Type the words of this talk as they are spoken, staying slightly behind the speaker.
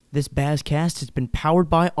This bazzcast has been powered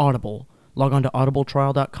by Audible. Log on to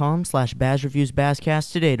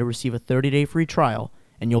audibletrial.com/bazzreviewsbazzcast today to receive a 30-day free trial,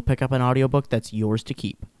 and you'll pick up an audiobook that's yours to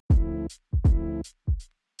keep.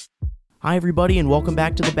 Hi everybody, and welcome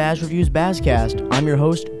back to the Bazz Reviews Bazzcast. I'm your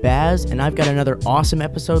host, Baz, and I've got another awesome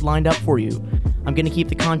episode lined up for you. I'm going to keep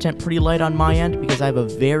the content pretty light on my end because I have a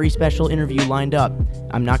very special interview lined up.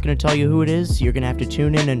 I'm not going to tell you who it is, so you're going to have to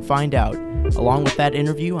tune in and find out. Along with that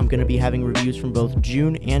interview, I'm going to be having reviews from both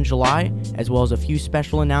June and July, as well as a few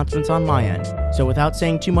special announcements on my end. So without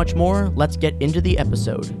saying too much more, let's get into the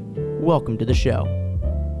episode. Welcome to the show.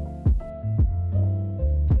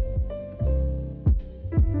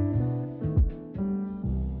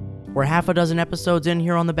 We're half a dozen episodes in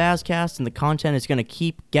here on the Bazzcast, and the content is going to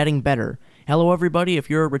keep getting better. Hello everybody, if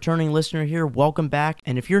you're a returning listener here, welcome back,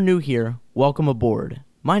 and if you're new here, welcome aboard.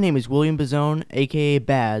 My name is William Bazzone, aka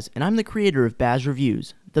Baz, and I'm the creator of Bazz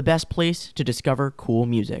Reviews, the best place to discover cool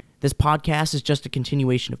music. This podcast is just a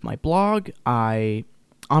continuation of my blog. On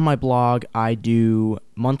my blog, I do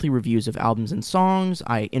monthly reviews of albums and songs,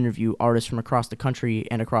 I interview artists from across the country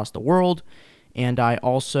and across the world, and I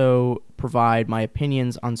also provide my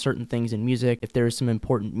opinions on certain things in music if there is some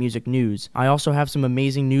important music news. I also have some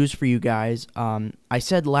amazing news for you guys. I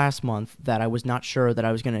said last month that I was not sure that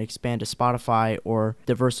I was going to expand to Spotify or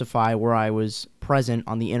diversify where I was present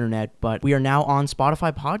on the internet, but we are now on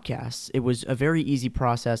Spotify podcasts. It was a very easy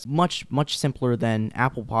process, much simpler than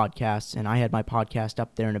Apple Podcasts, and I had my podcast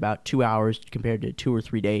up there in about 2 hours compared to 2 or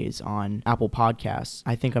 3 days on Apple Podcasts.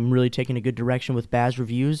 I think I'm really taking a good direction with Bazz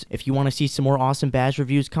Reviews. If you want to see some more awesome Bazz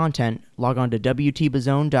Reviews content, log on to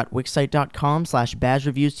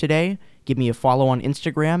wtbazzone.wixsite.com/bazzreviews today. Give me a follow on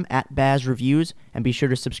Instagram @bazzreviews, and be sure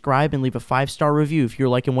to subscribe and leave a 5-star review if you're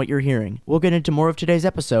liking what you're hearing. We'll get into more of today's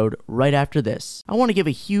episode right after this. I want to give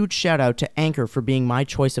a huge shout out to Anchor for being my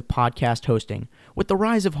choice of podcast hosting. With the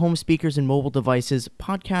rise of home speakers and mobile devices,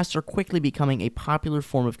 podcasts are quickly becoming a popular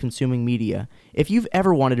form of consuming media. If you've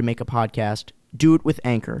ever wanted to make a podcast, do it with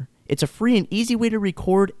Anchor. It's a free and easy way to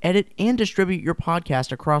record, edit, and distribute your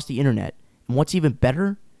podcast across the internet. And what's even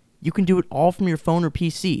better? You can do it all from your phone or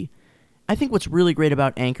PC. I think what's really great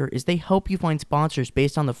about Anchor is they help you find sponsors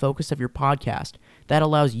based on the focus of your podcast. That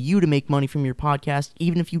allows you to make money from your podcast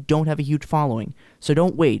even if you don't have a huge following. So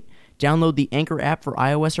don't wait. Download the Anchor app for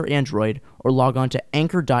iOS or Android, or log on to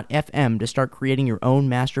anchor.fm to start creating your own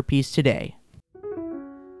masterpiece today.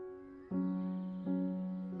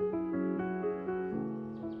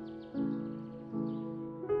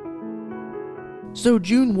 So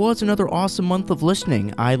June was another awesome month of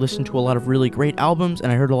listening. I listened to a lot of really great albums,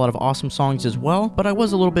 and I heard a lot of awesome songs as well, but I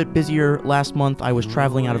was a little bit busier last month. I was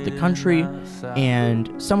traveling out of the country,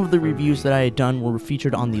 and some of the reviews that I had done were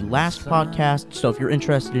featured on the last podcast, so if you're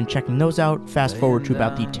interested in checking those out, fast forward to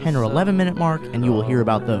about the 10 or 11 minute mark, and you will hear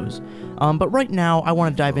about those. But right now, I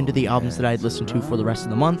want to dive into the albums that I had listened to for the rest of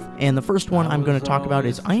the month, and the first one I'm going to talk about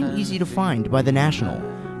is I Am Easy to Find by The National.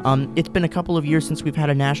 It's been a couple of years since we've had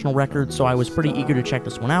a national record, so I was pretty eager to check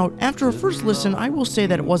this one out. After a first listen, I will say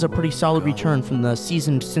that it was a pretty solid return from the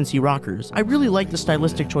seasoned Cincy rockers. I really like the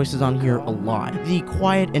stylistic choices on here a lot. The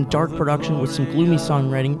quiet and dark production with some gloomy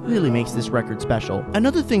songwriting really makes this record special.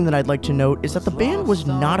 Another thing that I'd like to note is that the band was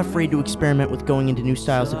not afraid to experiment with going into new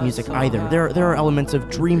styles of music either. There are elements of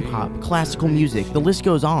dream pop, classical music, the list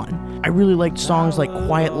goes on. I really liked songs like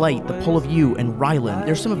Quiet Light, The Pull of You, and Ryland.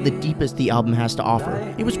 They're some of the deepest the album has to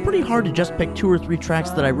offer. It was pretty hard to just pick 2 or 3 tracks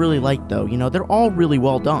that I really liked though, they're all really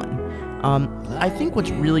well done. I think what's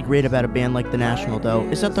really great about a band like The National though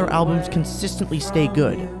is that their albums consistently stay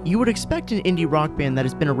good. You would expect an indie rock band that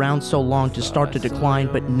has been around so long to start to decline,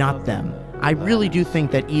 but not them. I really do think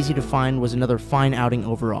that Easy to Find was another fine outing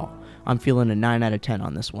overall. I'm feeling a 9 out of 10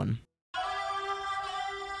 on this one.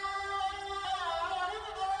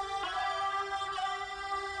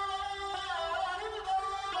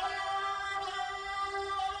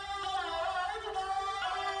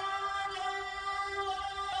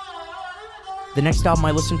 The next album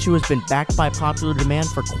I listened to has been backed by popular demand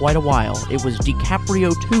for quite a while. It was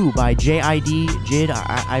DiCaprio 2 by JID.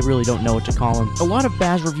 I really don't know what to call him. A lot of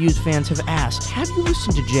Bazz Reviews fans have asked, have you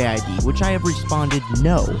listened to JID? Which I have responded,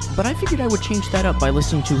 no. But I figured I would change that up by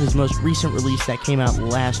listening to his most recent release that came out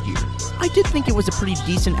last year. I did think it was a pretty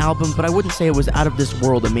decent album, but I wouldn't say it was out of this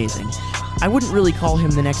world amazing. I wouldn't really call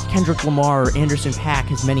him the next Kendrick Lamar or Anderson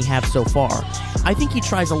 .Paak as many have so far. I think he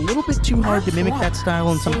tries a little bit too hard to mimic that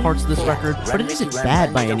style in some parts of this record, but it isn't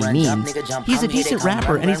bad by any means. He's a decent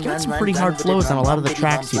rapper, and he's got some pretty hard flows on a lot of the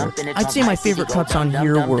tracks here. I'd say my favorite cuts on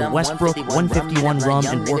here were Westbrook, 151 Rum,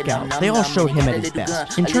 and Workout. They all showed him at his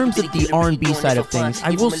best. In terms of the R&B side of things,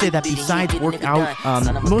 I will say that besides Workout,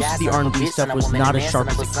 most of the R&B stuff was not as sharp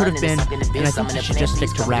as it could have been, and I think he should just stick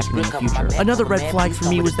to rapping in the future. Another red flag for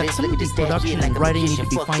me was that some of the production and writing need to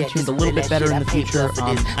be fine-tuned a little bit better in the future.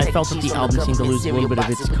 I felt that the album seemed to lose a little bit of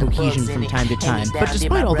its cohesion from time to time. But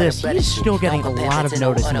despite all this, he is still getting a lot of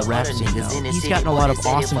notice in the rap scene, though. He's gotten a lot of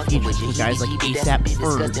awesome features from guys like A$AP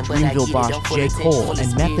Ferg, Dreamville Boss, J. Cole,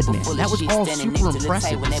 and Method Man. That was all super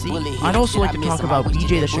impressive to see. I'd also like to talk about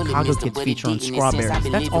BJ the Chicago Kid's feature on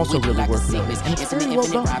Strawberries. That's also really worth noting, and it's very well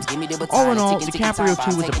done. All in all, DiCaprio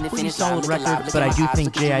 2 was a pretty solid record, but I do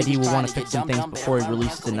think JID will want to fix some things before he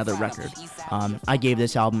releases another record. I gave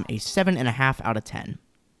this album a 7.5 out of 10.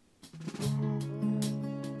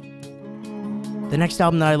 The next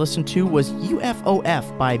album that I listened to was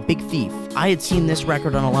UFOF by Big Thief. I had seen this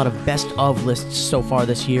record on a lot of best of lists so far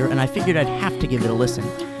this year, and I figured I'd have to give it a listen.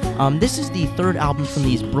 This is the third album from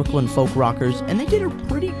these Brooklyn folk rockers, and they did a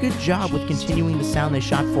pretty good job with continuing the sound they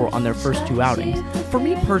shot for on their first two outings. For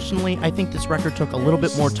me personally, I think this record took a little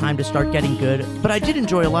bit more time to start getting good, but I did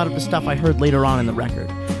enjoy a lot of the stuff I heard later on in the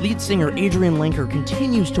record. Lead singer Adrienne Lenker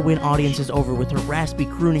continues to win audiences over with her raspy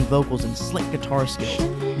crooning vocals and slick guitar skills.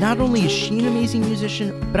 Not only is she an amazing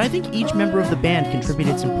musician, but I think each member of the band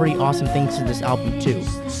contributed some pretty awesome things to this album too.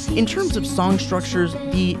 In terms of song structures,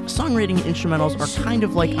 the songwriting instrumentals are kind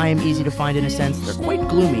of like I Am Easy to Find in a sense. They're quite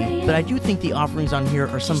gloomy, but I do think the offerings on here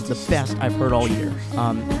are some of the best I've heard all year.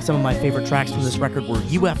 Some of my favorite tracks from this record were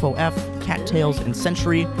UFOF, Cattails, and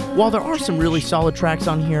Century. While there are some really solid tracks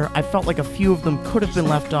on here, I felt like a few of them could have been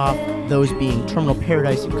left off, those being Terminal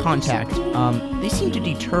Paradise and Contact. They seem to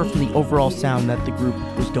deter from the overall sound that the group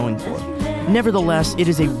was going for. Nevertheless, it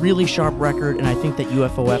is a really sharp record, and I think that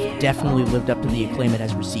UFOF definitely lived up to the acclaim it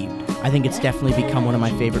has received. I think it's definitely become one of my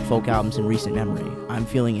favorite folk albums in recent memory. I'm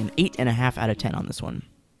feeling an 8.5 out of 10 on this one.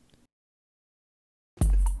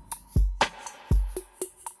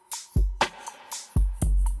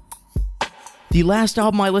 The last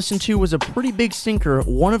album I listened to was a pretty big stinker,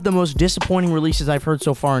 one of the most disappointing releases I've heard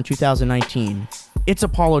so far in 2019. It's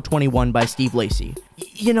Apollo 21 by Steve Lacy.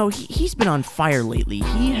 You know, he's been on fire lately.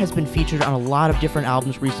 He has been featured on a lot of different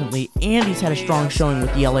albums recently, and he's had a strong showing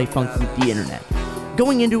with the LA Funk group The Internet.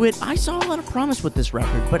 Going into it, I saw a lot of promise with this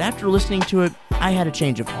record, but after listening to it, I had a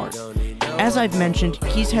change of heart. As I've mentioned,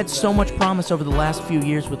 he's had so much promise over the last few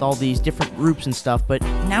years with all these different groups and stuff, but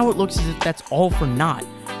now it looks as if that's all for naught.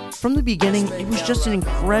 From the beginning, it was just an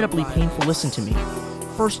incredibly painful listen to me.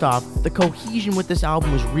 First off, the cohesion with this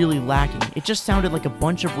album was really lacking. It just sounded like a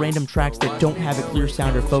bunch of random tracks that don't have a clear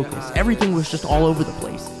sound or focus. Everything was just all over the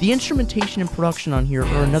place. The instrumentation and production on here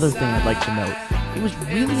are another thing I'd like to note. It was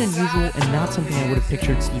really unusual and not something I would have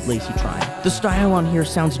pictured Steve Lacy trying. The style on here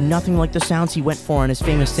sounds nothing like the sounds he went for on his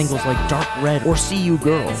famous singles like Dark Red or See You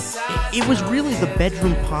Girl. It was really the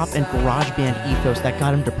bedroom pop and garage band ethos that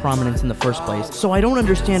got him to prominence in the first place, so I don't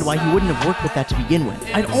understand why he wouldn't have worked with that to begin with.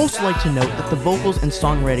 I'd also like to note that the vocals and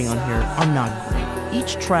songwriting on here are not great.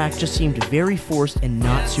 Each track just seemed very forced and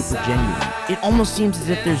not super genuine. It almost seems as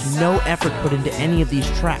if there's no effort put into any of these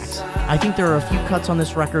tracks. I think there are a few cuts on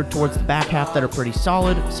this record towards the back half that are pretty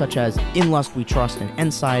solid, such as In Lust We Trust and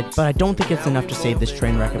Inside, but I don't think it's enough to save this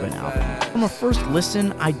train wreck of an album. From a first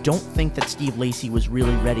listen, I don't think that Steve Lacy was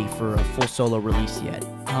really ready for a full solo release yet.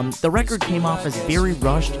 The record came off as very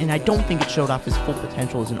rushed, and I don't think it showed off his full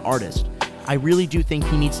potential as an artist. I really do think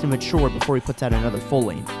he needs to mature before he puts out another full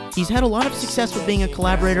length. He's had a lot of success with being a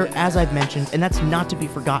collaborator, as I've mentioned, and that's not to be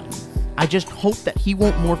forgotten. I just hope that he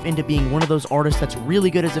won't morph into being one of those artists that's really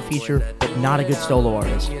good as a feature, but not a good solo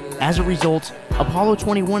artist. As a result, Apollo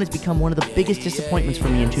 21 has become one of the biggest disappointments for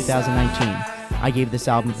me in 2019. I gave this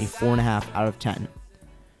album a 4.5 out of 10.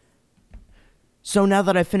 So now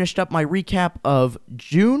that I've finished up my recap of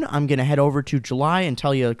June, I'm going to head over to July and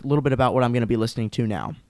tell you a little bit about what I'm going to be listening to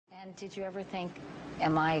now. And did you ever think,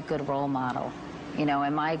 am I a good role model? You know,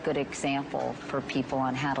 am I a good example for people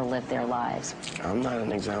on how to live their lives? I'm not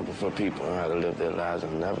an example for people on how to live their lives,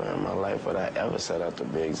 and never in my life would I ever set out to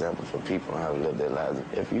be an example for people on how to live their lives.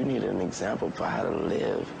 If you need an example for how to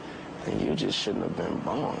live, then you just shouldn't have been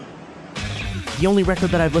born. The only record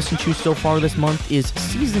that I've listened to so far this month is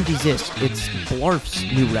Cease and Desist. It's Blarf's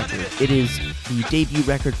new record. It is the debut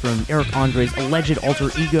record from Eric Andre's alleged alter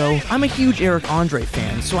ego. I'm a huge Eric Andre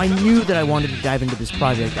fan, so I knew that I wanted to dive into this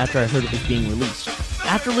project after I heard it was being released.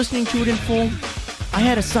 After listening to it in full, I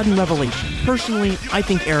had a sudden revelation. Personally, I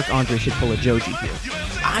think Eric Andre should pull a Joji here.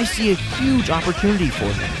 I see a huge opportunity for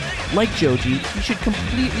him. Like Joji, he should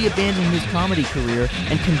completely abandon his comedy career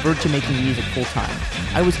and convert to making music full-time.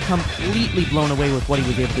 I was completely blown away with what he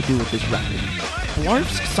was able to do with this record.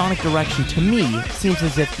 Blarf's sonic direction, to me, seems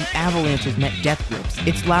as if the Avalanches met Death Grips.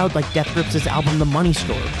 It's loud like Death Grips' album The Money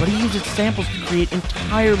Store, but he uses samples to create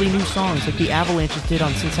entirely new songs like the Avalanches did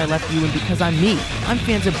on Since I Left You and Because I'm Me. I'm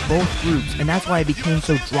fans of both groups, and that's why I became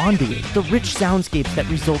so drawn to it. The rich soundscapes that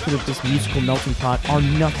resulted of this musical melting pot are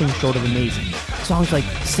nothing short of amazing. Songs like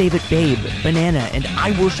Save It Babe, Banana, and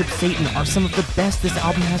I Worship Satan are some of the best this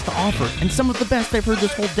album has to offer, and some of the best I've heard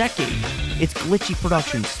this whole decade. Its glitchy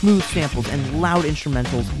production, smooth samples, and loud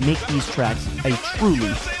instrumentals make these tracks a truly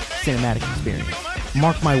cinematic experience.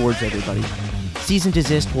 Mark my words, everybody. Cease and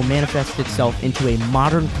Desist will manifest itself into a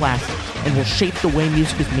modern classic and will shape the way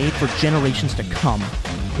music is made for generations to come.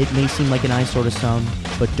 It may seem like an eyesore to some,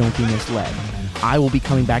 but don't be misled. I will be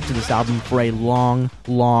coming back to this album for a long,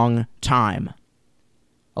 long time.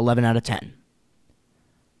 11 out of 10.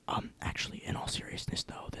 Actually, in all seriousness,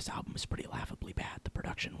 though, this album is pretty laughably bad. The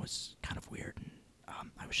production was kind of weird, and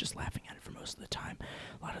I was just laughing at it for most of the time.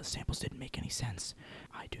 A lot of the samples didn't make any sense.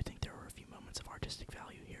 I do think there were a few moments of artistic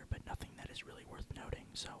value here, but nothing that is really worth noting.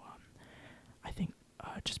 So, I think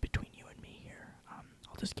just between you and me here,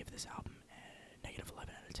 I'll just give this album a negative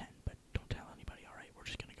 11 out of 10, but don't tell anybody, all right? We're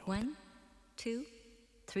just going to go 1, 2,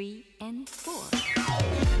 3, and 4.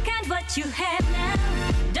 Count what you have now.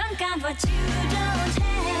 Don't count what you don't have.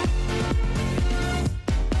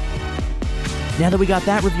 Now that we got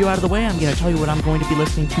that review out of the way, I'm going to tell you what I'm going to be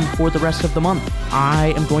listening to for the rest of the month.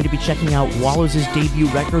 I am going to be checking out Wallows' debut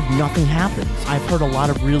record, Nothing Happens. I've heard a lot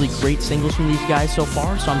of really great singles from these guys so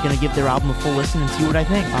far, so I'm going to give their album a full listen and see what I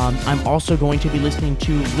think. I'm also going to be listening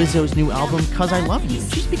to Lizzo's new album, 'Cause I Love You.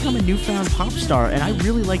 She's become a newfound pop star, and I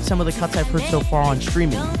really like some of the cuts I've heard so far on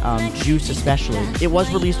streaming, Juice especially. It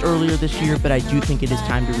was released earlier this year, but I do think it is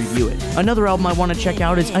time to review it. Another album I want to check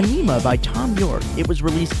out is Anima by Tom York. It was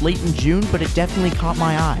released late in June, but it definitely caught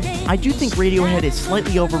my eye. I do think Radiohead is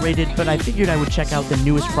slightly overrated, but I figured I would check out the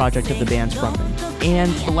newest project of the band's frontman.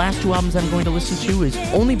 And the last two albums I'm going to listen to is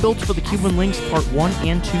Only Built for the Cuban Links Part 1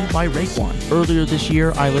 and 2 by Raekwon. Earlier this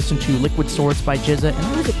year, I listened to Liquid Swords by GZA, and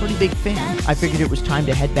I was a pretty big fan. I figured it was time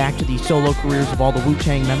to head back to the solo careers of all the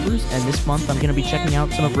Wu-Tang members, and this month I'm going to be checking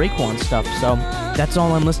out some of Raekwon's stuff, so that's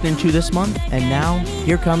all I'm listening to this month, and now,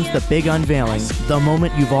 here comes the big unveiling, the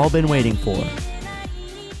moment you've all been waiting for.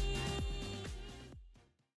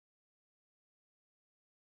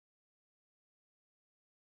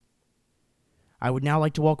 I would now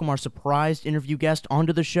like to welcome our surprised interview guest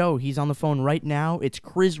onto the show. He's on the phone right now. It's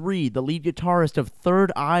Chris Reed, the lead guitarist of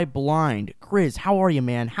Third Eye Blind. Chris, how are you,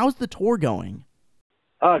 man? How's the tour going?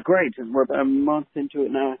 Great. We're about a month into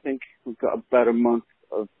it now, I think. We've got about a month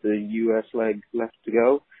of the US leg left to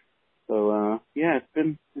go. So, yeah,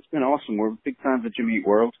 it's been awesome. We're big fans of Jimmy Eat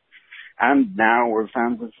World. And now we're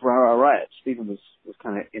fans of Rah Rah Riot. Stephen was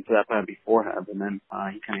kind of into that band beforehand, and then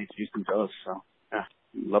he kind of introduced them to us, so, yeah.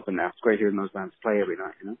 Love it now. It's great hearing those bands play every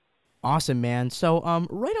night, you know? Awesome, man. So,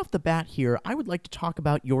 right off the bat here, I would like to talk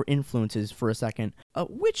about your influences for a second.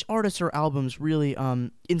 Which artists or albums really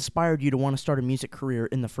inspired you to want to start a music career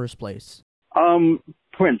in the first place?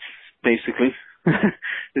 Prince, basically,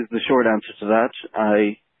 is the short answer to that.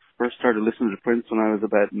 I first started listening to Prince when I was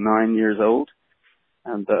about 9 years old,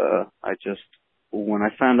 and when I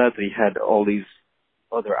found out that he had all these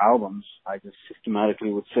other albums, I just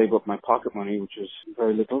systematically would save up my pocket money, which was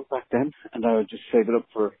very little back then, and I would just save it up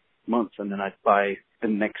for months, and then I'd buy the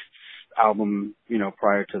next album, you know,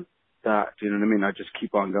 prior to that, you know what I mean? I'd just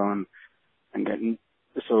keep on going and getting,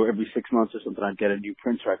 so every 6 months or something, I'd get a new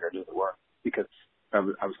Prince record, as it were, because I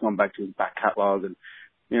was going back to his back catalogue, and,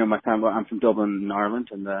 you know, my family, I'm from Dublin in Ireland,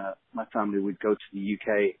 and my family would go to the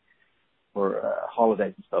UK for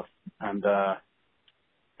holidays and stuff, and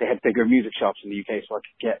they had bigger music shops in the UK, so I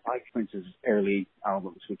could get, like, Prince's early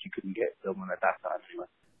albums, which you couldn't get in Dublin at that time anyway.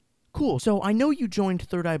 Cool. So I know you joined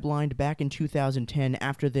Third Eye Blind back in 2010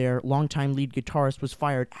 after their longtime lead guitarist was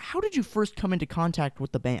fired. How did you first come into contact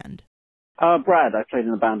with the band? Brad. I played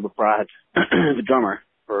in a band with Brad, the drummer,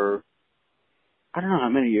 for, I don't know how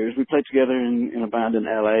many years. We played together in a band in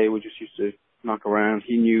LA. We just used to knock around.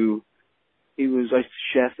 I was a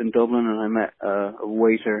chef in Dublin, and I met a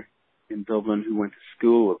waiter in Dublin who went to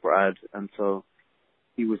school with Brad, and so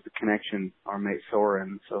he was the connection our mate saw,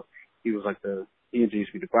 and so he was like he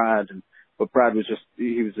introduced me to Brad, but Brad was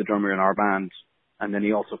he was the drummer in our band, and then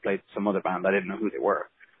he also played some other band. I didn't know who they were.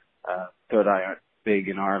 Third Eye aren't big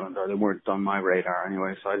in Ireland, or they weren't on my radar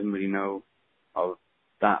anyway, so I didn't really know of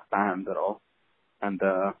that band at all. And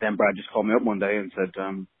then Brad just called me up one day and said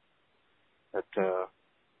that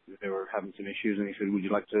they were having some issues, and he said, would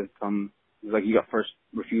you like to come? He was like, you got first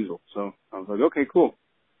refusal. So I was like, okay, cool.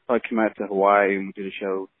 So I came out to Hawaii and we did a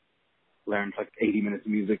show, learned like 80 minutes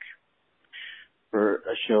of music for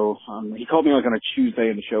a show. He called me like on a Tuesday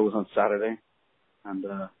and the show was on Saturday. And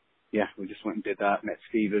yeah, we just went and did that, met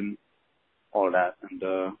Steven, all of that.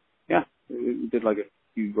 And yeah, we did like a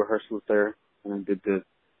few rehearsals there and then did the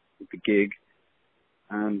gig.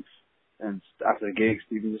 And after the gig,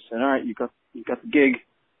 Steven just said, all right, you got the gig.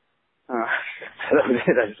 So that was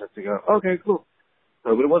it. I just had to go, okay, cool.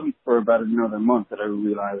 So, but it wasn't for about another month that I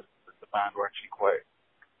realized that the band were actually quite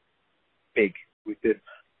big.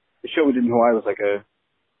 The show we did in Hawaii was like a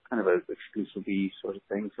kind of an exclusively sort of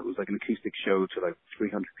thing. So it was like an acoustic show to like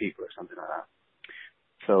 300 people or something like that.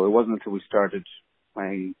 So it wasn't until we started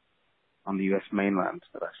playing on the US mainland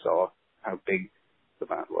that I saw how big the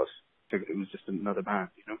band was. It was just another band,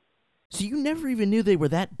 you know? So you never even knew they were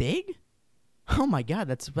that big? Oh my God,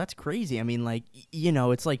 that's crazy. I mean, like, you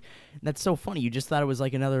know, it's like, that's so funny. You just thought it was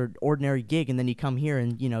like another ordinary gig, and then you come here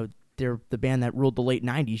and, you know, they're the band that ruled the late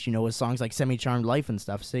 90s, you know, with songs like Semi-Charmed Life and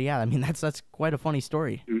stuff. So yeah, I mean, that's quite a funny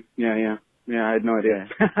story. Yeah, I had no idea.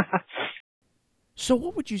 So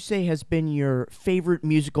what would you say has been your favorite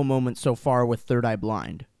musical moment so far with Third Eye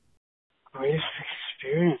Blind? Greatest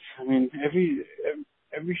experience. I mean,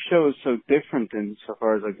 every show is so different in so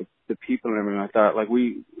far as like the people and everything like that. Like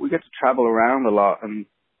we get to travel around a lot and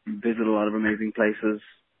visit a lot of amazing places.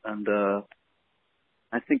 And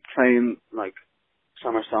I think playing like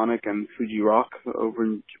Summer Sonic and Fuji Rock over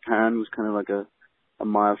in Japan was kind of like a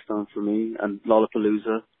milestone for me. And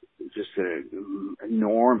Lollapalooza, just an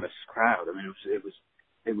enormous crowd. I mean,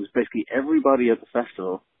 it was basically everybody at the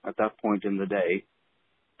festival at that point in the day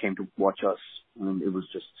came to watch us. And it was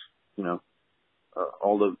just, you know,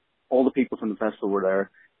 all the people from the festival were there,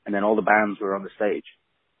 and then all the bands were on the stage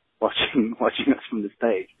watching us from the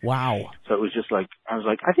stage. Wow. So it was just like, I was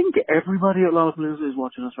like, I think everybody at Lollapalooza is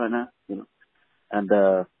watching us right now, you know. And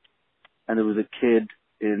there was a kid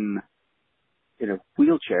in a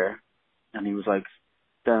wheelchair, and he was like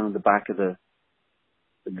down in the back of the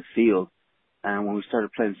field, and when we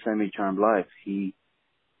started playing Semi-Charmed Life,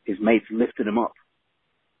 his mates lifted him up,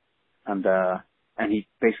 and he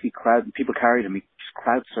basically people carried him. He just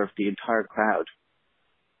crowd surfed the entire crowd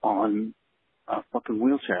on a fucking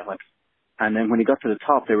wheelchair, like. And then when he got to the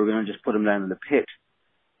top, they were going to just put him down in the pit.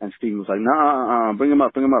 And Steven was like, no, bring him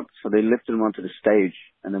up. So they lifted him onto the stage,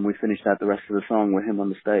 and then we finished out the rest of the song with him on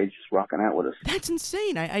the stage, just rocking out with us. That's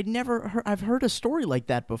insane. I've heard a story like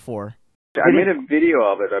that before. I made a video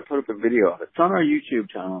of it. I put up a video of it. It's on our YouTube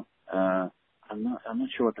channel. I'm not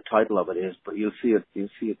sure what the title of it is, but you'll see it. You'll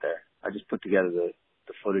see it there. I just put together the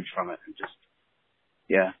footage from it, and just,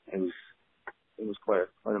 yeah, it was quite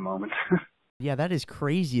a moment. Yeah, that is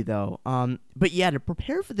crazy, though. But yeah, to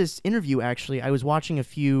prepare for this interview, actually, I was watching a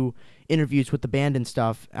few interviews with the band and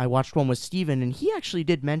stuff. I watched one with Steven, and he actually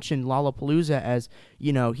did mention Lollapalooza as,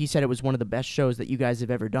 you know, he said it was one of the best shows that you guys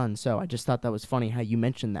have ever done. So I just thought that was funny how you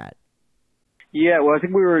mentioned that. Yeah, well, I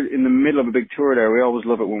think we were in the middle of a big tour there. We always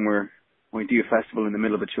love it when we do a festival in the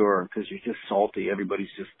middle of a tour, because you're just salty.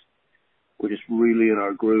 We're just really in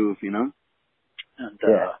our groove, you know? And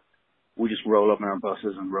we just roll up in our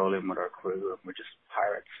buses and roll in with our crew, and we're just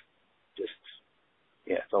pirates.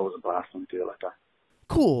 It's always a blast when we do it like that.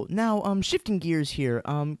 Cool. Now, shifting gears here,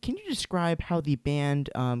 can you describe how the band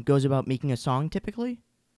goes about making a song typically?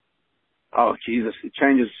 Oh, Jesus. It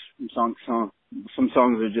changes from song to song. Some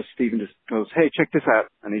songs are just, Steven just goes, hey, check this out.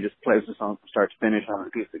 And he just plays the song from start to finish on an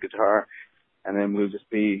acoustic guitar. And then we'll just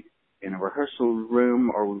be in a rehearsal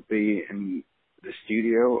room, or we'll be in the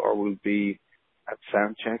studio, or we'll be at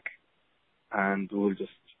sound check. And we'll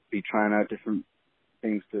just be trying out different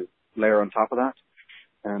things to layer on top of that.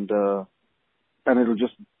 And it'll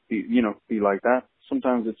just be, you know, be like that.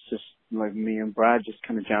 Sometimes it's just like me and Brad just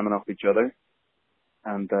kind of jamming off each other.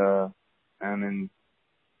 And then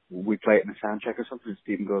we play it in a sound check or something, and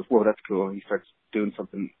Steven goes, whoa, that's cool. And he starts doing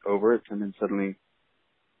something over it, and then suddenly,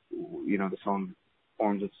 you know, the song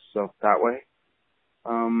forms itself that way.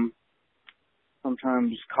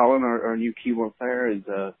 Sometimes Colin, our new keyboard player,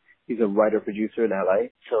 he's a writer-producer in LA,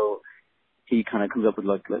 so he kind of comes up with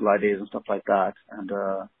like little ideas and stuff like that, and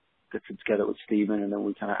gets it together with Steven, and then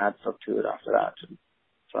we kind of add stuff to it after that. And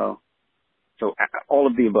so all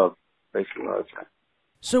of the above, basically, I would say.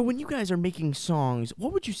 So when you guys are making songs,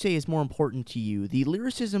 what would you say is more important to you, the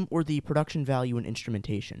lyricism or the production value and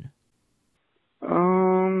instrumentation?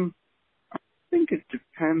 I think it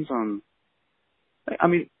depends on,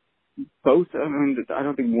 both. I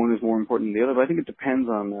don't think one is more important than the other, but I think it depends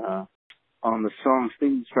on on the song,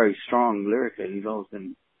 Stephen's very strong lyrically. He's always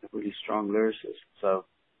been a really strong lyricist. So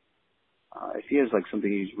if he has like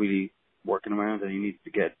something he's really working around and he needs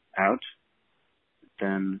to get out,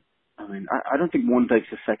 then I mean, I don't think one takes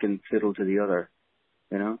a second fiddle to the other.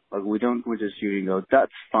 You know, like we just usually go,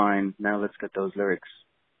 that's fine. Now let's get those lyrics.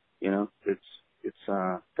 You know, they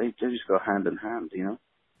just go hand in hand. You know.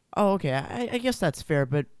 Oh, okay. I guess that's fair,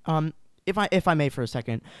 but if I may for a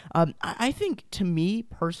second, I think, to me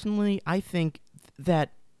personally, I think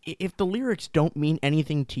that if the lyrics don't mean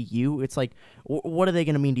anything to you, it's like, what are they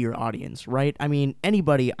going to mean to your audience, right? I mean,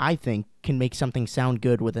 anybody, I think, can make something sound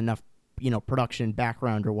good with enough, production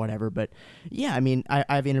background or whatever. But yeah, I mean,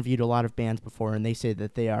 I've interviewed a lot of bands before, and they say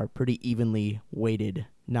that they are pretty evenly weighted.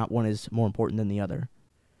 Not one is more important than the other.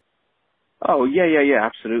 Oh, yeah,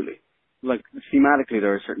 absolutely. Like, thematically,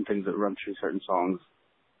 there are certain things that run through certain songs.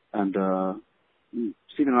 And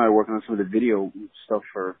Stephen and I are working on some of the video stuff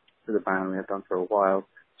for the band we have done for a while.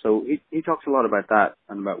 So he talks a lot about that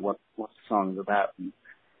and about what the song is about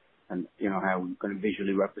and how we're going to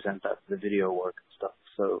visually represent that for the video work and stuff.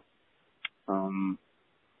 So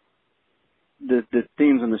the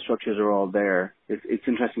themes and the structures are all there. It's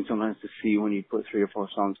interesting sometimes to see when you put 3 or 4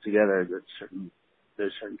 songs together that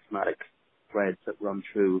there's certain thematic threads that run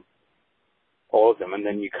through all of them, and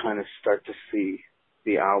then you kind of start to see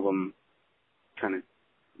the album kind of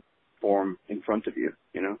form in front of you,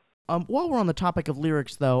 While we're on the topic of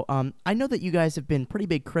lyrics, though, I know that you guys have been pretty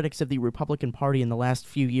big critics of the Republican Party in the last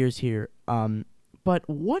few years here, but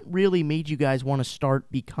what really made you guys want to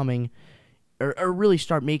start becoming, or really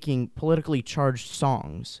start making politically charged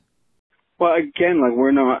songs? Well, again, like,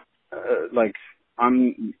 we're not,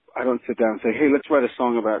 I don't sit down and say, hey, let's write a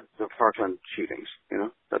song about the Parkland shootings,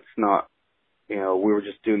 That's not, we were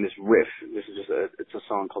just doing this riff. This is just it's a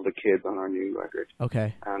song called The Kids on our new record.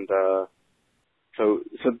 Okay. And, so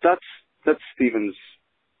that's Stephen's,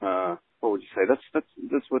 what would you say?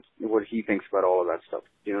 That's what he thinks about all of that stuff.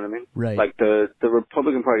 Do you know what I mean? Right. Like the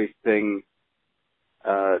Republican Party thing,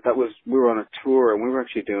 we were on a tour and we were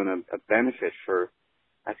actually doing a benefit for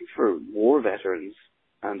war veterans.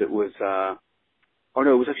 And it was, it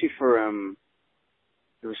was actually for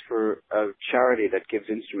a charity that gets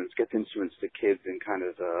instruments to kids in kind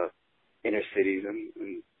of inner cities and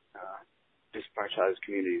disenfranchised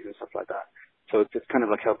communities and stuff like that. So it's kind of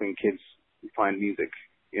like helping kids find music,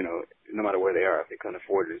 no matter where they are, if they can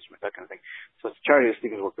afford an instrument, that kind of thing. So it's a charity that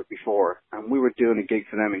Stephen's worked with before, and we were doing a gig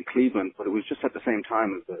for them in Cleveland, but it was just at the same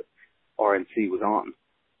time as the RNC was on.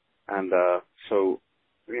 And so,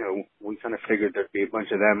 we kind of figured there'd be a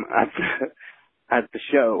bunch of them at the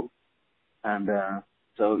show. And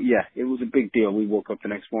so, yeah, it was a big deal. We woke up the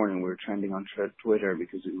next morning, we were trending on Twitter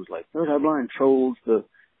because it was like, Third Eye Blind trolls the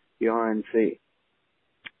RNC.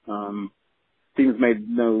 Stephen's made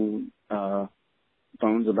no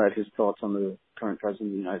bones about his thoughts on the current president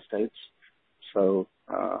of the United States. So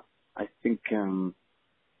I think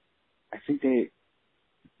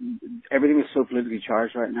everything is so politically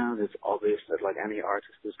charged right now that it's obvious that like any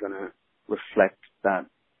artist is going to reflect that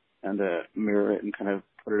and mirror it and kind of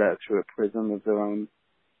put it out through a prism of their own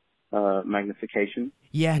magnification.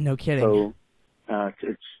 Yeah, no kidding. So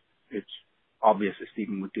it's obvious that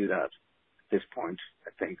Stephen would do that at this point.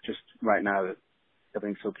 I think just right now that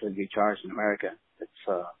everything's so politically charged in America, it's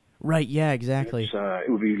right. Yeah, exactly. It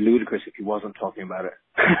would be ludicrous if he wasn't talking about it.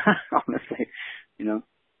 Honestly,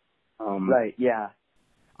 right. Yeah.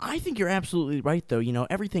 I think you're absolutely right, though.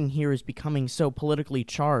 Everything here is becoming so politically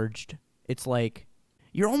charged. It's like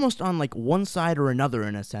you're almost on like one side or another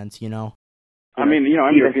in a sense, I mean,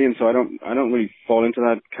 I'm European, so I don't really fall into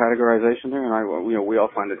that categorization there, and we all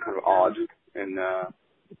find it kind of odd in the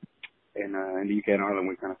UK and Ireland.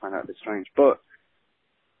 We kind of find that a bit strange, but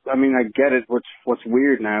I mean, I get it. What's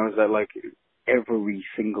weird now is that like every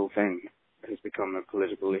single thing has become a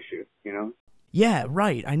political issue. Yeah,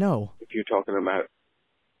 right. I know. If you're talking about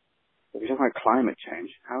climate change,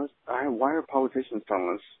 why are politicians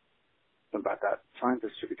telling us about that?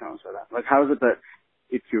 Scientists should be telling us about that. Like, how is it that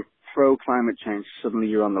if you're pro climate change, suddenly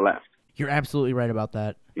you're on the left? You're absolutely right about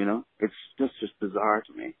that. It's just bizarre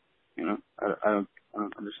to me. I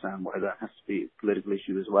don't understand why that has to be a political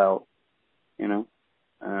issue as well.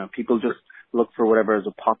 People just look for whatever is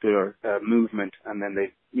a popular movement, and then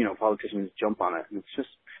politicians jump on it, and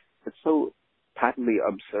it's so patently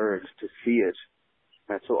absurd to see it.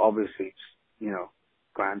 It's so obviously,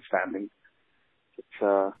 grandstanding.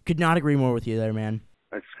 It's could not agree more with you there, man.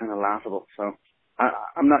 It's kind of laughable. So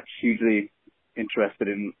I'm not hugely interested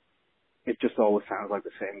in. It just always sounds like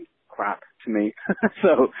the same crap to me.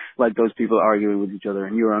 So like those people arguing with each other,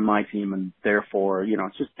 and you're on my team, and therefore,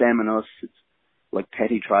 it's just them and us. It's like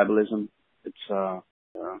petty tribalism. it's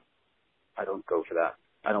I don't go for that.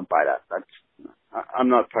 I don't buy that. I'm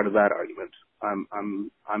not part of that argument.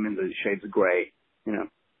 I'm in the shades of gray, you know.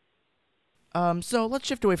 So let's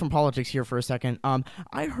shift away from politics here for a second.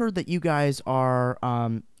 I heard that you guys are,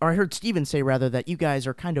 or I heard Steven say rather that you guys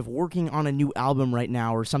are kind of working on a new album right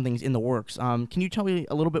now, or something's in the works. Can you tell me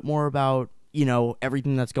a little bit more about,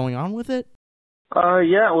 everything that's going on with it?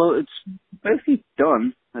 Yeah, well, it's basically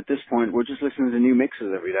done at this point. We're just listening to new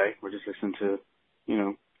mixes every day. We're just listening to,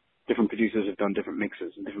 different producers have done different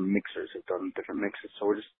mixes and different mixers have done different mixes. So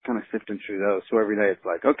we're just kind of sifting through those. So every day it's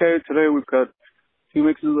like, okay, today we've got 2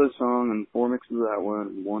 mixes of this song and 4 mixes of that one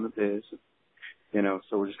and 1 of this,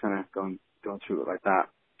 so we're just kind of going through it like that.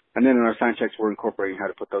 And then in our sound checks, we're incorporating how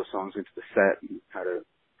to put those songs into the set and how to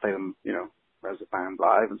play them, as a band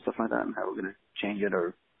live and stuff like that, and how we're going to change it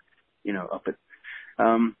or, up it.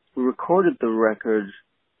 We recorded the record,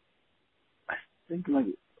 I think, like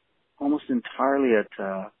almost entirely at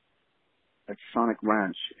Sonic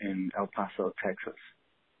Ranch in El Paso, Texas,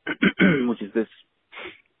 which is this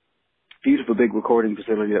beautiful big recording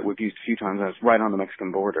facility that we've used a few times. It's right on the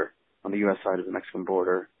Mexican border, on the U.S. side of the Mexican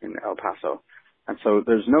border in El Paso. And so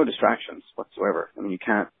there's no distractions whatsoever. I mean,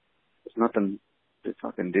 there's nothing to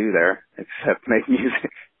fucking do there except make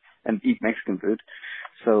music and eat Mexican food.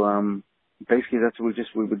 So, basically that's what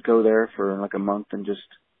we would go there for like a month and just,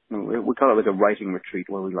 we call it like a writing retreat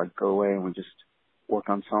where we like go away and we just work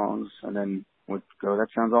on songs and then we'd go,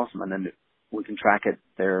 that sounds awesome. And then we can track it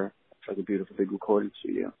there. It's like a beautiful big recording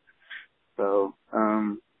studio. So,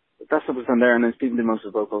 that stuff was done there, and then Stephen did most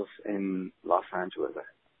of the vocals in Los Angeles, I'm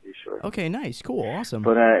pretty sure. Okay, nice, cool, awesome.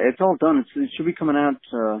 But it's all done. It should be coming out,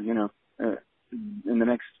 in the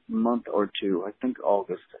next month or two. I think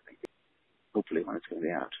August, hopefully, when it's going to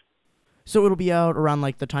be out. So it'll be out around,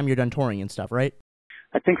 like, the time you're done touring and stuff, right?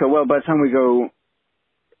 I think so. Well, by the time we go,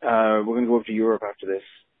 we're going to go over to Europe after this,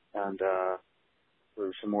 and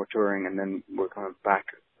for some more touring, and then we're coming back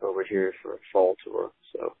over here for a fall tour,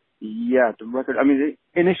 so... Yeah, the record, I mean,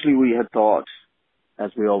 initially we had thought,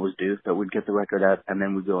 as we always do, that we'd get the record out and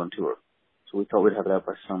then we'd go on tour. So we thought we'd have it out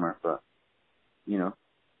by summer, but,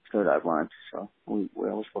 third eye blind, so we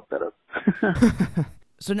always fucked that up.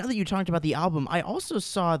 So now that you talked about the album, I also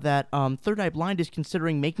saw that Third Eye Blind is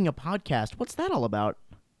considering making a podcast. What's that all about?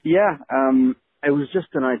 Yeah, it was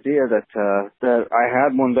just an idea that I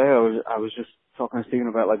had one day. I was just talking to Stephen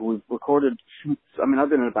about, like, we've recorded, I've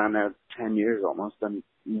been in a band now 10 years almost, and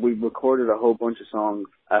we've recorded a whole bunch of songs,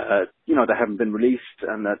 that haven't been released,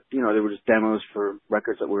 and that, they were just demos for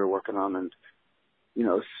records that we were working on, and,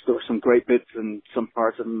 there were some great bits and some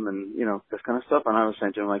parts of them, and, this kind of stuff. And I was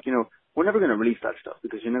saying to him, like, we're never going to release that stuff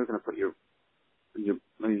because you're never going to put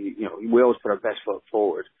we always put our best foot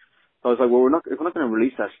forward. So I was like, well, if we're not going to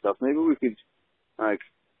release that stuff, maybe we could, like,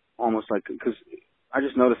 almost like, because I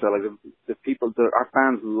just noticed that, like, the people, our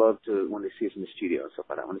fans love to, when they see us in the studio and stuff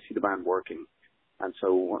like that, when they see the band working. And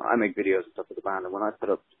so when I make videos and stuff with the band, and when I put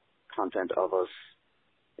up content of us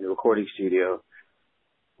in the recording studio,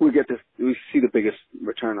 we see the biggest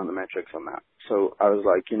return on the metrics on that. So I was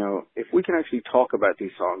like, if we can actually talk about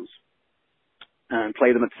these songs and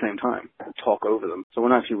play them at the same time and talk over them. So we're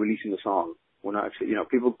not actually releasing the song. We're not actually,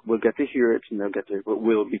 people will get to hear it and they'll get to, but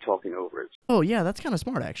we'll be talking over it. Oh yeah, that's kind of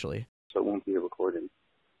smart actually. So it won't be a recording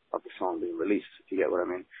of the song being released, if you get what I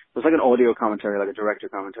mean. It's like an audio commentary, like a director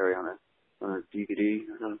commentary on a DVD.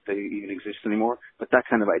 I don't know if they even exist anymore, but that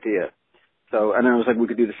kind of idea. So, and then I was like, we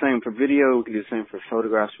could do the same for video, we could do the same for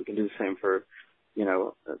photographs, we can do the same for,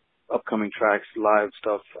 upcoming tracks, live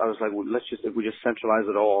stuff. I was like, well, if we just centralize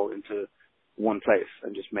it all into one place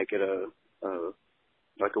and just make it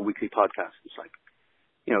like a weekly podcast. It's like,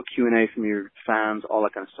 Q&A from your fans, all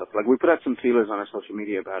that kind of stuff. Like, we put out some feelers on our social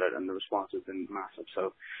media about it, and the response has been massive.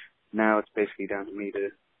 So now it's basically down to me to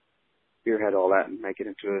spearhead all that and make it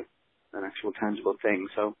into an actual tangible thing.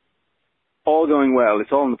 So all going well.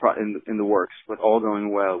 It's all in the works, but all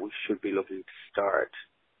going well. We should be looking to start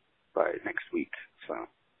by next week. So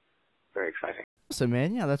very exciting. Awesome,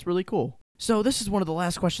 man. Yeah, that's really cool. So this is one of the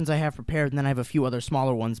last questions I have prepared, and then I have a few other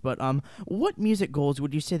smaller ones. But what music goals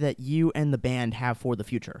would you say that you and the band have for the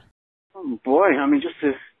future? Oh boy, just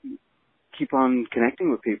to keep on connecting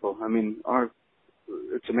with people.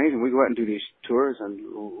 It's amazing. We go out and do these tours, and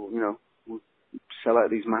we sell out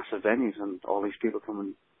these massive venues, and all these people come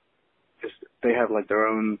and they have like their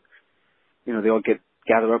own. They all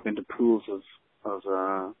gather up into pools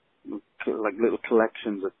of like little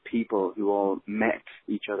collections of people who all met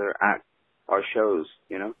each other at our shows,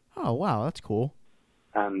 Oh, wow, that's cool.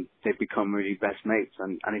 And they become really best mates,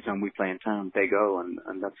 and anytime we play in town, they go,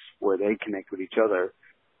 and that's where they connect with each other.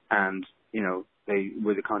 and, you know, they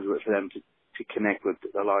were the conduit for them to connect with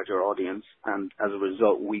a larger audience, and as a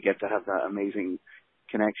result, we get to have that amazing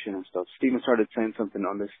connection and stuff. Stephen started saying something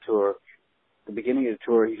on this tour. At the beginning of the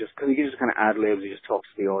tour, he just kind of ad-libs, he just talks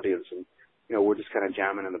to the audience, and, you know, we're just kind of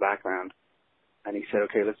jamming in the background. And he said,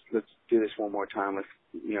 okay, let's do this one more time. Let's,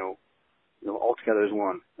 you know, all together as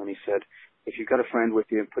one. And he said, if you've got a friend with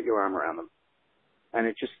you, put your arm around them. And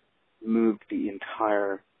it just moved the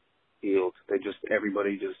entire field.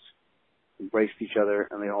 Everybody just embraced each other,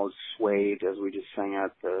 and they all swayed as we just sang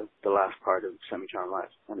out the last part of Semi-Charmed Life.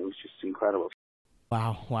 And it was just incredible.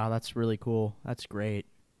 Wow, that's really cool. That's great.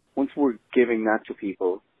 Once we're giving that to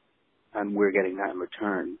people, and we're getting that in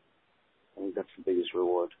return, I think that's the biggest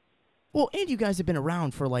reward. Well, and you guys have been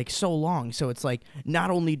around for, like, so long, so it's like,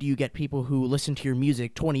 not only do you get people who listened to your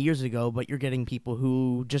music 20 years ago, but you're getting people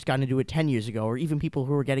who just got into it 10 years ago, or even people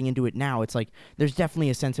who are getting into it now. It's like, there's definitely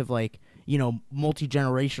a sense of, like, you know,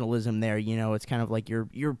 multi-generationalism there, you know. It's kind of like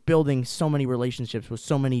you're building so many relationships with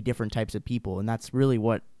so many different types of people, and that's really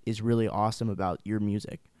what is really awesome about your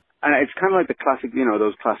music. And it's kind of like the classic, you know,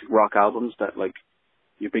 those classic rock albums that, like,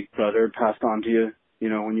 your big brother passed on to you, you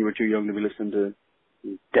know, when you were too young to be listening to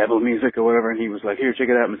devil music or whatever, and he was like, here, check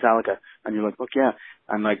it out, Metallica, and you're like, fuck yeah,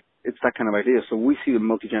 and like, it's that kind of idea. So we see the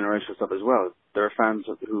multi-generational stuff as well. There are fans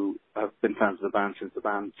who have been fans of the band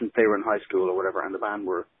since they were in high school or whatever, and the band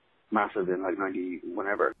were massive in like 90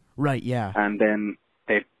 whenever. Right, yeah. And then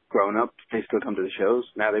they've grown up, they still come to the shows,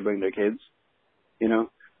 now they bring their kids, you know,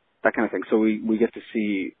 that kind of thing. So we get to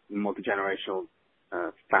see multi-generational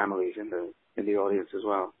families in the audience as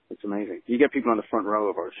well. It's amazing. You get people on the front row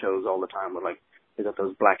of our shows all the time with, like, they got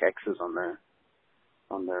those black X's on their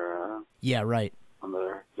yeah, right, on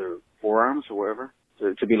their forearms or wherever,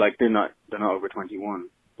 to be like they're not over 21,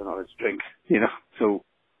 they're not allowed to drink, you know.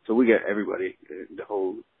 So we get everybody, the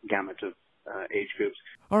whole gamut of age groups.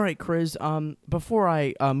 All right, Chris, before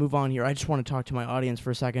I move on here, I just want to talk to my audience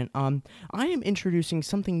for a second. I am introducing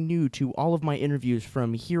something new to all of my interviews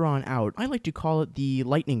from here on out. I like to call it the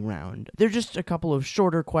lightning round. They're just a couple of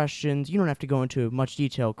shorter questions. You don't have to go into much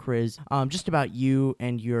detail, Chris, just about you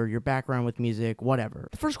and your background with music, whatever.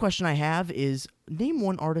 The first question I have is, name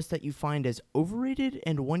one artist that you find as overrated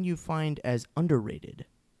and one you find as underrated.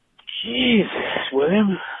 Jesus,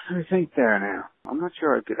 William, let me think there now. I'm not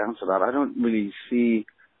sure I could answer that. I don't see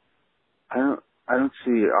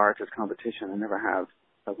art as competition. I never have.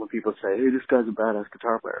 Like when people say, hey, this guy's a badass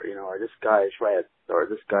guitar player, you know, or this guy is shred, or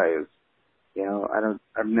this guy is, you know,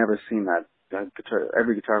 I've never seen that.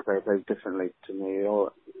 Every guitar player plays differently to me.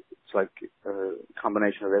 It's like a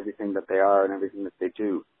combination of everything that they are and everything that they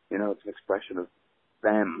do. You know, it's an expression of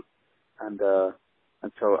them.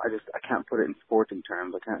 And so I can't put it in sporting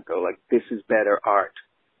terms. I can't go like, this is better art,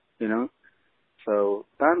 you know? So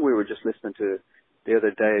the band we were just listening to the other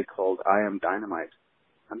day called I Am Dynamite,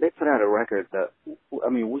 and they put out a record that, I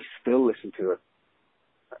mean, we still listen to it.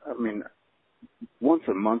 I mean, once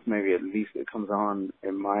a month maybe at least it comes on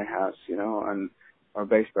in my house, you know, and our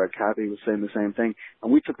bass player Kathy was saying the same thing.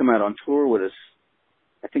 And we took them out on tour with us,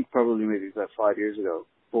 I think probably maybe about 4 years ago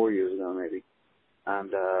maybe.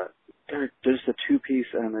 And they're just a two-piece,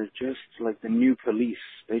 and they're just like the New Police.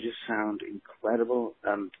 They just sound incredible,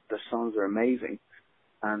 and the songs are amazing.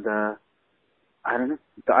 And I don't know.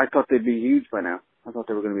 I thought they'd be huge by now. I thought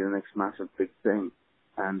they were going to be the next massive big thing.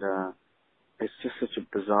 And it's just such a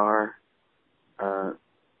bizarre,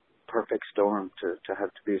 perfect storm to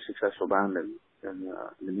have to be a successful band in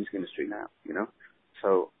the music industry now, you know?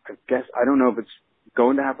 So I guess, I don't know if it's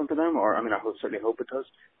going to happen for them, or, I mean, certainly hope it does.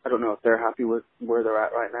 I don't know if they're happy with where they're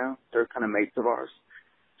at right now. They're kind of mates of ours.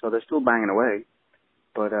 So they're still banging away.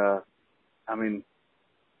 But, I mean,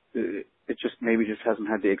 it just maybe just hasn't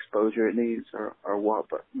had the exposure it needs or what,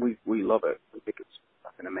 but we love it. We think it's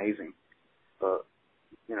fucking amazing. But,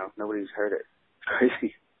 you know, nobody's heard it. It's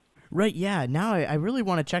crazy. Right, yeah. Now I really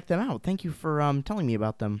want to check them out. Thank you for telling me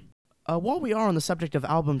about them. While we are on the subject of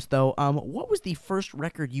albums, though, what was the first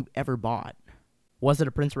record you ever bought? Was it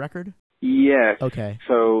a Prince record? Yes. Okay.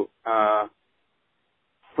 So,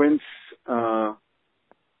 Prince, the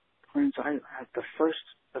first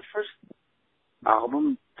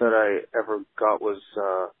album that I ever got was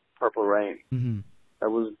Purple Rain. Mm-hmm.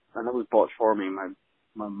 That was bought for me. My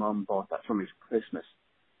mum bought that for me for Christmas.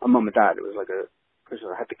 My mum and dad. It was like a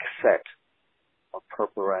Christmas. I had the cassette of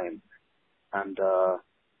Purple Rain, and I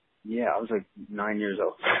was like 9 years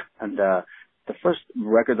old. And the first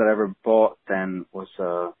record that I ever bought then was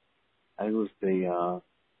I think it was the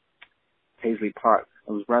Paisley Park.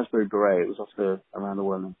 It was Raspberry Beret. It was off the Around the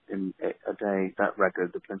World in a Day, that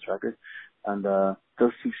record, the Prince record. And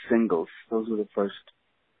those two singles, those were the first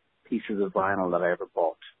pieces of vinyl that I ever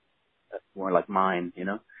bought. were like mine, you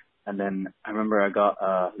know. And then I remember I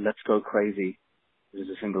got Let's Go Crazy, which is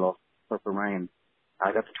a single off Purple Rain.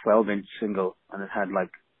 I got the 12-inch single, and it had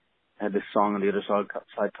this song on the other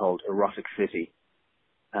side called Erotic City.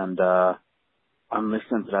 And I'm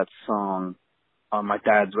listening to that song on my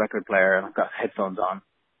dad's record player, and I've got headphones on.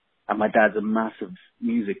 And my dad's a massive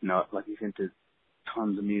music nut, like he's into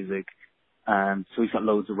tons of music. And so he's got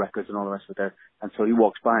loads of records and all the rest of it there. And so he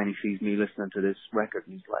walks by and he sees me listening to this record,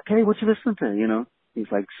 and he's like, "Hey, what you listening to?" You know? He's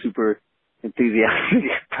like super enthusiastic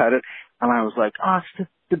about it. And I was like, it's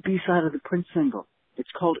the B-side of the Prince single. It's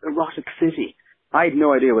called Erotic City. I had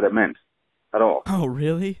no idea what it meant at all. Oh,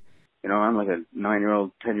 really? You know, I'm like a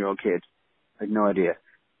 9-year-old, 10-year-old kid. I had no idea.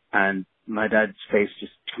 And my dad's face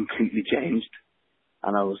just completely changed.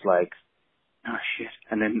 And I was like, oh shit.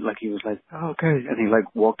 And then like he was like, oh, okay. And he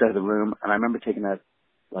like walked out of the room. And I remember taking out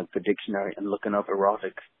like the dictionary and looking up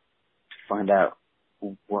erotic to find out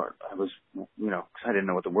what I was, you know, because I didn't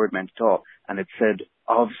know what the word meant at all. And it said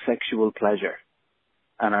of sexual pleasure.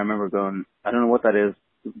 And I remember going, I don't know what that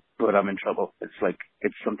is, but I'm in trouble. It's like,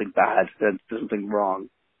 it's something bad. There's something wrong.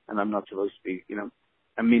 And I'm not supposed to be, you know.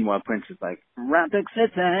 And meanwhile, Prince is like, Erotic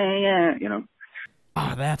City, yeah, you know.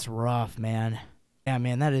 Oh, that's rough, man. Yeah,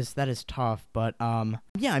 man, that is tough. But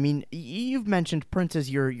yeah, I mean, you've mentioned Prince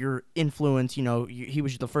as your influence. You know, he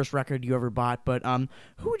was the first record you ever bought. But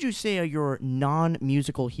who would you say are your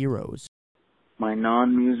non-musical heroes? My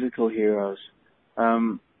non-musical heroes.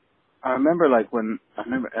 I remember and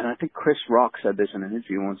I think Chris Rock said this in an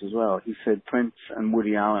interview once as well. He said Prince and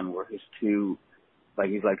Woody Allen were his two.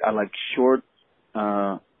 Like he's like, I like short.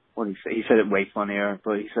 What did he say? He said it way funnier,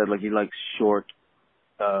 but he said like he likes short,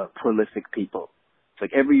 prolific people. It's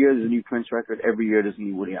like every year there's a new Prince record, every year there's a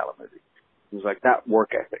new Woody Allen movie. He was like, that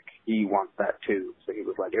work ethic, he wants that too. So he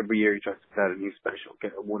was like, every year he tries to put out a new special,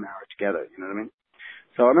 get a 1 hour together, you know what I mean?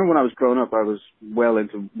 So I remember when I was growing up, I was well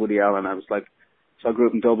into Woody Allen. I was like, so I grew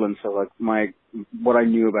up in Dublin, so like what I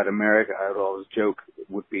knew about America, I would always joke,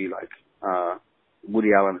 would be like,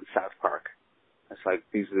 Woody Allen and South Park. It's like,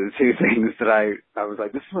 these are the two things that I was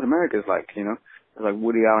like, this is what America's like, you know? It's like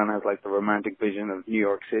Woody Allen has like the romantic vision of New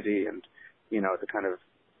York City and, you know, the kind of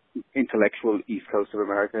intellectual East Coast of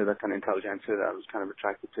America, that kind of intelligentsia that I was kind of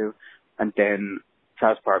attracted to. And then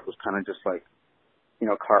South Park was kind of just like, you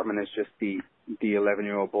know, Cartman is just the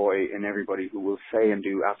 11-year-old boy in everybody who will say and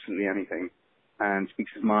do absolutely anything and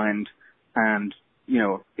speaks his mind and, you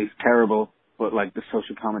know, is terrible, but like the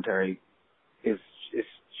social commentary is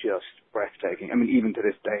just breathtaking. I mean, even to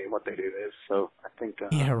this day, what they do is. So I think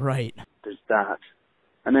yeah, right. There's that.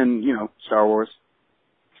 And then, you know, Star Wars.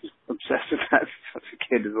 Just obsessed with that as a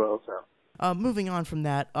kid as well. So moving on from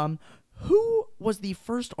that, who was the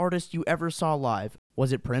first artist you ever saw live?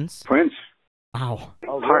 Was it Prince? Prince. Wow.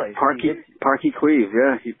 Parky Queeve,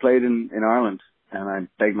 yeah. He played in Ireland, and I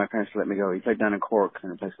begged my parents to let me go. He played down in Cork in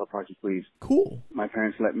a place called Parky Queeve. Cool. My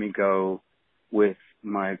parents let me go with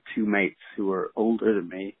my two mates who were older than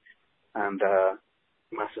me and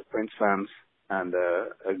massive Prince fans and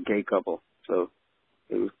a gay couple. So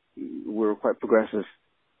we were quite progressive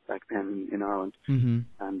back then in Ireland. Mm-hmm.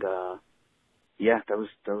 And yeah, that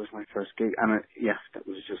was my first gig. And that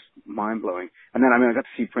was just mind blowing. And then I got to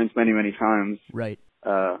see Prince many, many times. Right.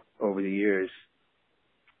 Over the years.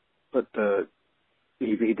 But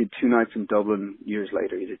he did 2 nights in Dublin years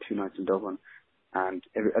later. He did 2 nights in Dublin. And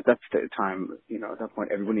at that time, you know, at that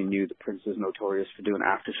point, everybody knew that Prince was notorious for doing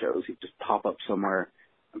after shows. He'd just pop up somewhere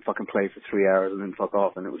and fucking play for 3 hours and then fuck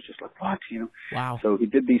off. And it was just like, what, you know? Wow. So he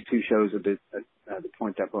did these 2 shows at the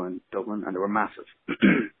Point Depot in Dublin, and they were massive.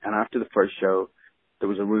 And after the first show, there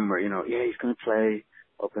was a rumor, you know, yeah, he's going to play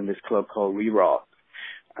up in this club called Re-Raw.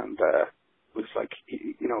 And it was like,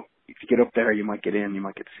 you know, if you get up there, you might get in, you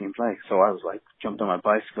might get to see him play. So I was like, jumped on my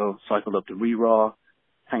bicycle, cycled up to Re-Raw,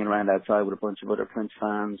 hanging around outside with a bunch of other Prince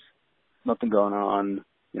fans. Nothing going on.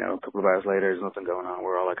 You know, a couple of hours later, there's nothing going on.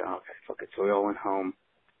 We're all like, oh, okay, fuck it. So we all went home.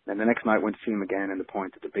 Then the next night went to see him again in the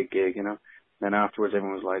Point at the big gig, you know. Then afterwards,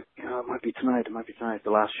 everyone was like, you know, it might be tonight,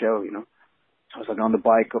 the last show, you know. So I was like on the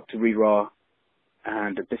bike up to Re-Raw,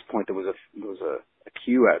 and at this point there was a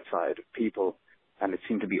queue outside of people, and it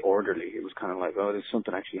seemed to be orderly. It was kind of like, oh, there's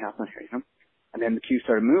something actually happening here, you know. And then the queue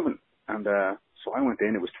started moving, and so I went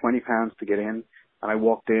in. It was £20 to get in, and I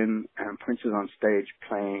walked in, and Prince was on stage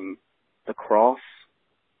playing The Cross,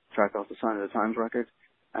 track off the Sign of the Times record,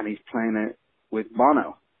 and he's playing it with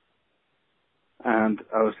Bono. And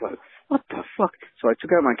I was like, what the fuck? So I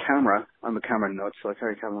took out my camera. I'm a camera nut, so I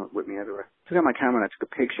carry a camera with me everywhere. Took out my camera and I took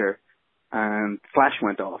a picture, and flash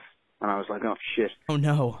went off. And I was like, oh, shit. Oh,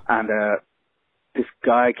 no. And this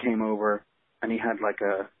guy came over, and he had like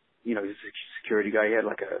a, you know, he's a security guy. He had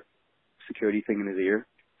like a security thing in his ear,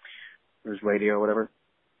 or his radio or whatever.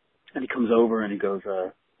 And he comes over and he goes,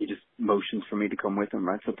 he just motions for me to come with him,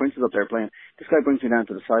 right? So Prince is up there playing. This guy brings me down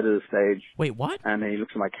to the side of the stage. Wait, what? And he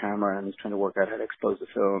looks at my camera and he's trying to work out how to expose the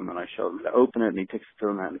film. And I show him how to open it, and he takes the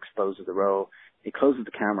film out and exposes the roll. He closes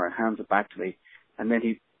the camera and hands it back to me. And then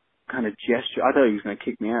he kind of gesture. I thought he was going to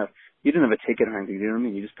kick me out. You didn't have a ticket or anything, you know what I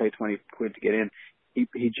mean? You just pay 20 quid to get in. He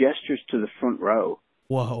gestures to the front row.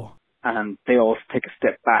 Whoa. And they all take a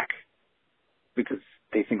step back because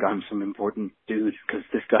they think I'm some important dude, because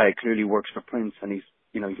this guy clearly works for Prince, and he's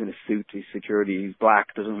in a suit, he's security, he's black.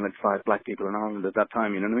 There's only like 5 black people in Ireland at that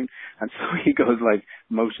time, you know what I mean? And so he goes like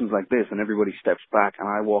motions like this, and everybody steps back, and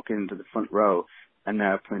I walk into the front row, and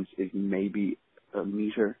now Prince is maybe a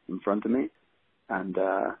meter in front of me, and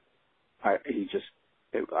I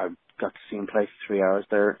got to see him play for 3 hours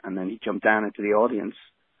there, and then he jumped down into the audience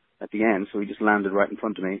at the end, so he just landed right in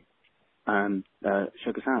front of me and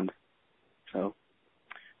shook his hand. So,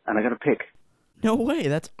 and I got a pick. No way,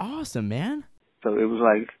 that's awesome, man. So it was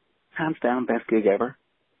like, hands down, best gig ever,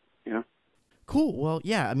 you know? Cool. Well,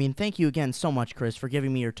 yeah, I mean, thank you again so much, Chris, for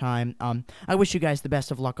giving me your time. I wish you guys the best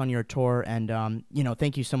of luck on your tour, and,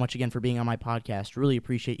 thank you so much again for being on my podcast. Really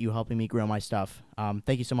appreciate you helping me grow my stuff.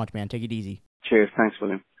 Thank you so much, man. Take it easy. Cheers. Thanks,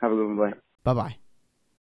 William. Have a good one. Bye. Bye-bye.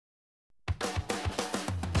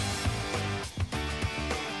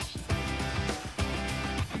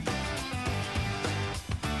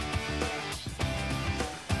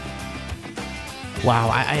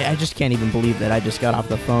 Wow, I just can't even believe that I just got off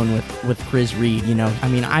the phone with Chris Reed, I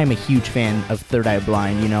mean, I'm a huge fan of Third Eye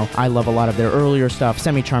Blind, I love a lot of their earlier stuff,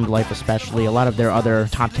 Semi-Charmed Life especially, a lot of their other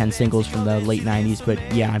top 10 singles from the late 90s, but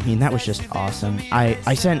yeah, I mean, that was just awesome.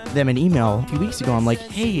 I sent them an email a few weeks ago. I'm like,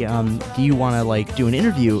 hey, do you want to, do an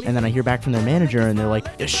interview? And then I hear back from their manager, and they're like,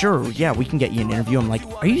 sure, yeah, we can get you an interview. I'm like,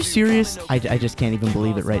 are you serious? I just can't even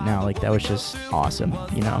believe it right now. That was just awesome,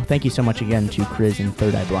 Thank you so much again to Chris and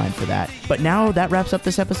Third Eye Blind for that. But now that wraps up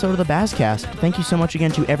this episode of the bazzcast. Thank you so much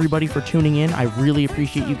again to everybody for tuning in. I really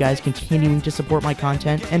appreciate you guys continuing to support my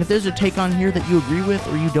content. And if there's a take on here that you agree with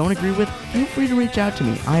or you don't agree with, feel free to reach out to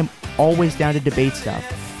me. I am always down to debate stuff.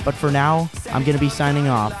 But for now, I'm going to be signing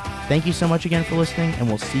off. Thank you so much again for listening, and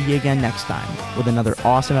we'll see you again next time with another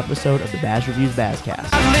awesome episode of the Bazz Reviews Bazzcast.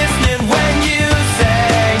 I'm listening when you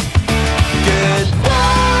say